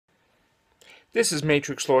This is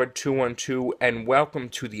Matrix Lord 212, and welcome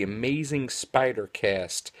to the Amazing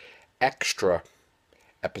Spider-Cast Extra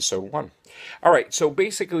Episode 1. Alright, so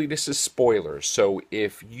basically this is spoilers. So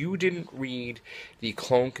if you didn't read the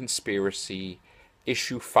Clone Conspiracy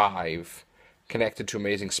Issue 5 connected to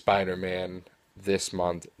Amazing Spider-Man this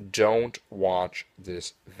month, don't watch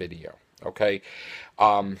this video, okay?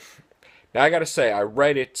 Now I gotta say, I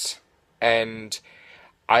read it, and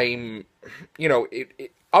I'm,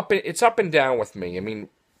 it's up and down with me. I mean,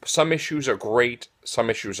 some issues are great, some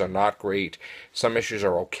issues are not great, some issues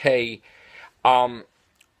are okay.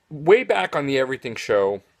 Way back on the Everything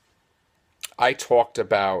Show, I talked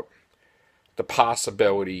about the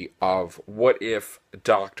possibility of what if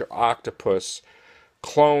Dr. Octopus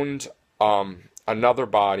cloned another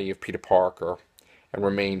body of Peter Parker and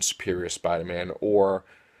remained Superior Spider-Man, or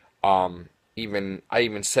I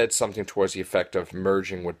even said something towards the effect of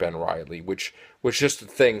merging with Ben Reilly, which was just a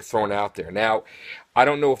thing thrown out there. Now, I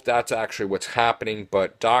don't know if that's actually what's happening,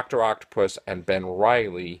 but Dr. Octopus and Ben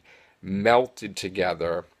Reilly melted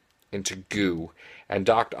together into goo, and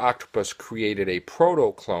Dr. Octopus created a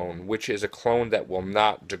proto-clone, which is a clone that will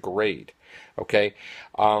not degrade. Okay?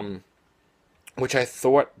 Which I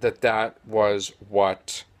thought that was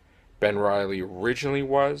what Ben Reilly originally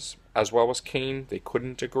was, as well as Kane. They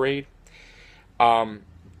couldn't degrade.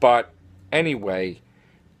 But anyway,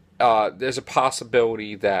 there's a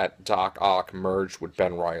possibility that Doc Ock merged with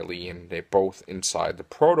Ben Reilly, and they're both inside the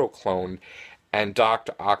proto-clone, and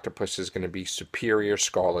Dr. Octopus is going to be Superior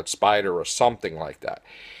Scarlet Spider or something like that.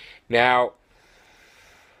 Now,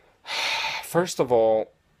 first of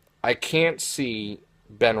all, I can't see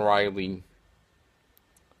Ben Reilly,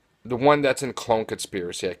 the one that's in Clone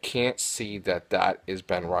Conspiracy, I can't see that is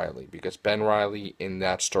Ben Reilly, because Ben Reilly in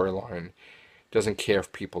that storyline doesn't care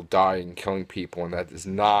if people die and killing people, and that is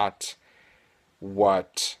not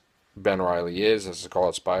what Ben Reilly is as a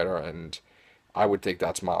Scarlet Spider, and I would think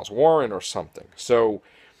that's Miles Warren or something. So,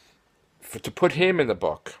 to put him in the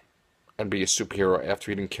book and be a superhero after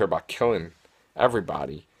he didn't care about killing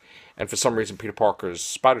everybody, and for some reason Peter Parker's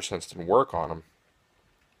spider sense didn't work on him,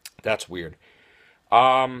 that's weird.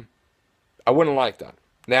 I wouldn't like that.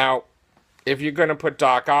 Now, if you're going to put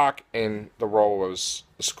Doc Ock in the role as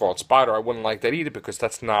the Scarlet Spider, I wouldn't like that either, because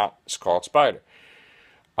that's not Scarlet Spider.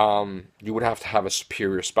 You would have to have a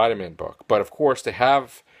Superior Spider-Man book. But of course, they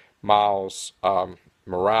have Miles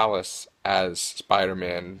Morales as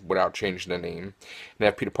Spider-Man without changing the name, and they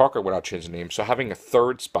have Peter Parker without changing the name. So having a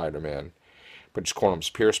third Spider-Man, but just calling him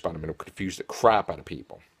Superior Spider-Man, would confuse the crap out of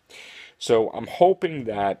people. So I'm hoping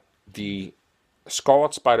that the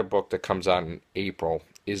Scarlet Spider book that comes out in April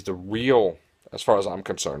is the real, as far as I'm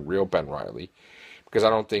concerned, real Ben Reilly, because I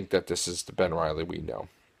don't think that this is the Ben Reilly we know.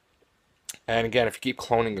 And again, if you keep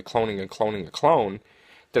cloning a clone,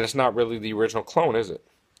 then it's not really the original clone, is it?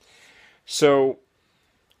 So,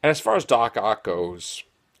 and as far as Doc Ock goes,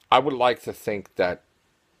 I would like to think that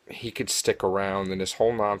he could stick around, and this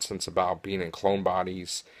whole nonsense about being in clone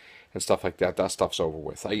bodies and stuff like that, that stuff's over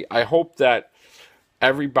with. I hope that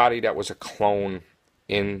everybody that was a clone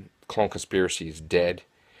in Clone Conspiracy is dead,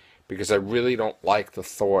 because I really don't like the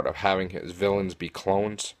thought of having his villains be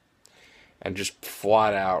clones and just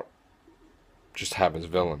flat out just have his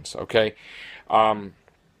villains, okay?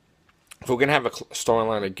 If we're going to have a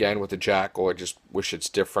storyline again with the Jackal, I just wish it's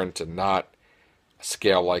different and not a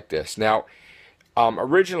scale like this. Now,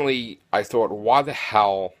 originally I thought, why the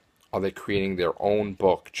hell are they creating their own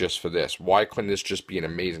book just for this? Why couldn't this just be an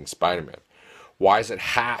Amazing Spider-Man? Why does it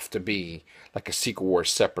have to be like a Secret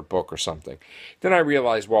Wars separate book or something? Then I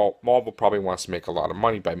realized, well, Marvel probably wants to make a lot of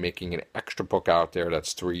money by making an extra book out there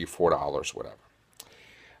that's $3, $4, whatever.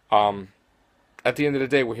 At the end of the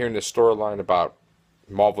day, we're hearing this storyline about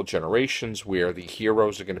Marvel Generations, where the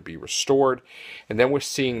heroes are going to be restored. And then we're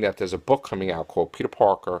seeing that there's a book coming out called Peter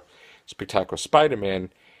Parker, Spectacular Spider-Man,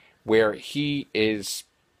 where he is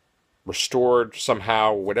restored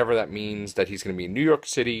somehow, whatever that means, that he's going to be in New York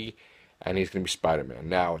City, and he's going to be Spider-Man.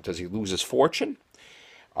 Now, does he lose his fortune?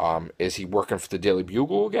 Is he working for the Daily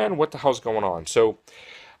Bugle again? What the hell's going on? So,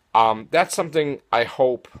 that's something I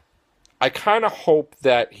hope. I kind of hope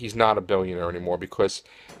that he's not a billionaire anymore, because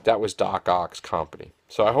that was Doc Ock's company.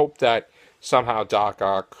 So I hope that somehow Doc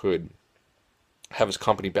Ock could have his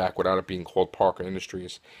company back without it being called Parker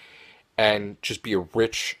Industries, and just be a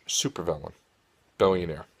rich supervillain,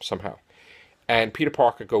 billionaire, somehow. And Peter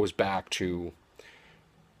Parker goes back to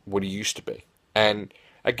what he used to be. And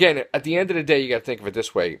again, at the end of the day, you got to think of it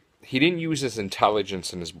this way. He didn't use his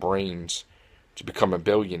intelligence and his brains to become a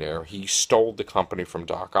billionaire. He stole the company from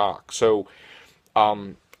Doc Ock. So,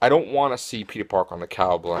 I don't want to see Peter Parker on the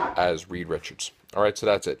caliber as Reed Richards. All right, so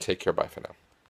that's it. Take care. Bye for now.